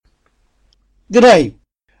G'day,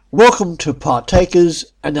 welcome to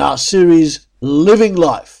Partakers and our series Living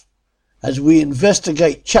Life as we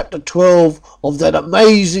investigate chapter 12 of that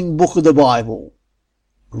amazing book of the Bible,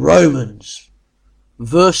 Romans.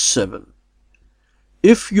 Verse 7.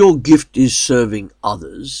 If your gift is serving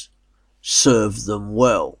others, serve them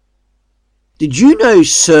well. Did you know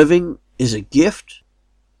serving is a gift?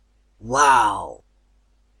 Wow!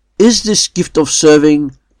 Is this gift of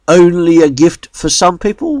serving only a gift for some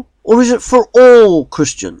people? Or is it for all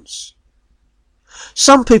Christians?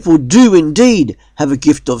 Some people do indeed have a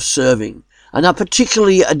gift of serving and are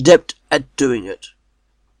particularly adept at doing it.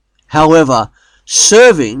 However,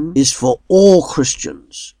 serving is for all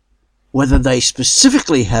Christians, whether they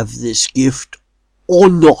specifically have this gift or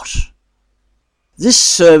not. This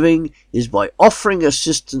serving is by offering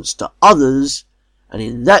assistance to others, and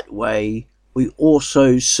in that way we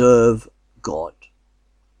also serve God.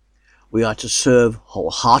 We are to serve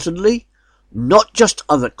wholeheartedly, not just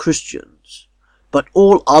other Christians, but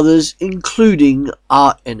all others, including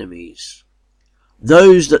our enemies,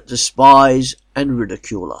 those that despise and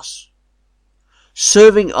ridicule us.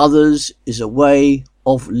 Serving others is a way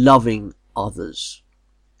of loving others.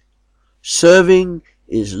 Serving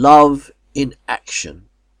is love in action.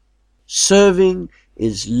 Serving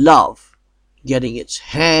is love getting its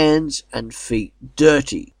hands and feet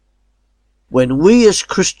dirty. When we as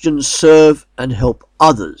Christians serve and help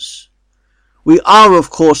others, we are of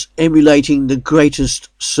course emulating the greatest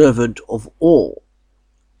servant of all,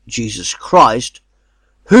 Jesus Christ,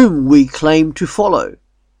 whom we claim to follow.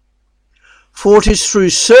 For it is through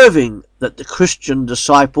serving that the Christian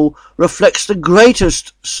disciple reflects the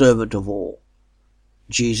greatest servant of all,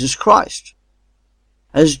 Jesus Christ.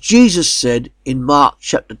 As Jesus said in Mark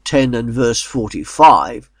chapter 10 and verse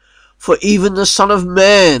 45, "For even the Son of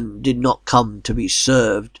Man did not come to be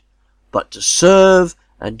served, but to serve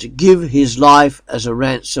and to give his life as a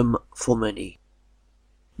ransom for many."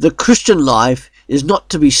 The Christian life is not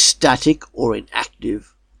to be static or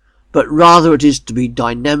inactive, but rather it is to be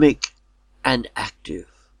dynamic and active.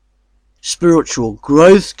 Spiritual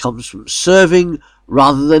growth comes from serving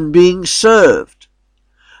rather than being served.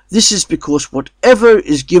 This is because whatever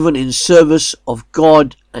is given in service of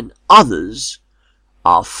God and others,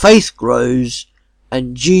 our faith grows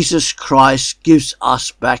and Jesus Christ gives us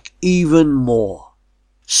back even more.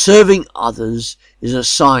 Serving others is a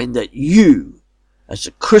sign that you, as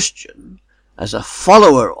a Christian, as a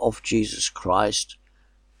follower of Jesus Christ,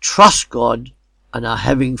 trust God and are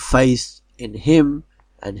having faith in Him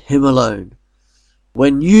and Him alone.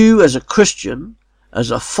 When you, as a Christian, as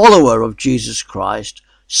a follower of Jesus Christ,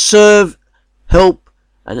 serve, help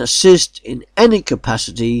and assist in any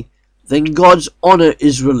capacity, then God's honour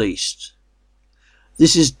is released.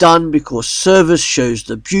 This is done because service shows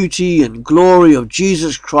the beauty and glory of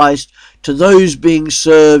Jesus Christ to those being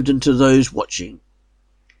served and to those watching.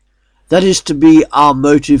 That is to be our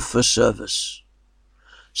motive for service.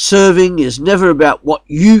 Serving is never about what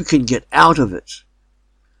you can get out of it.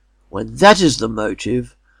 When that is the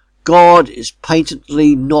motive, God is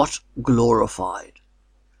patently not glorified.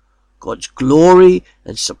 God's glory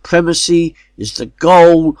and supremacy is the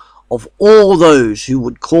goal of all those who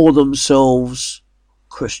would call themselves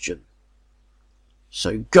Christian.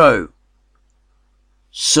 So go,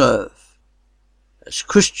 serve. As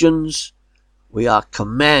Christians, we are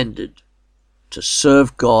commanded to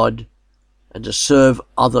serve God and to serve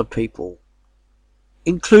other people,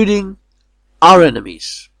 including our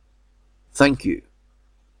enemies. Thank you.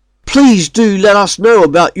 Please do let us know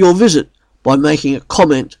about your visit by making a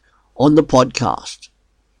comment on the podcast.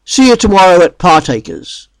 See you tomorrow at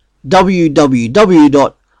Partakers.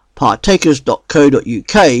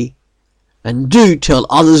 www.partakers.co.uk, and do tell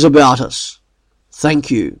others about us.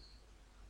 Thank you.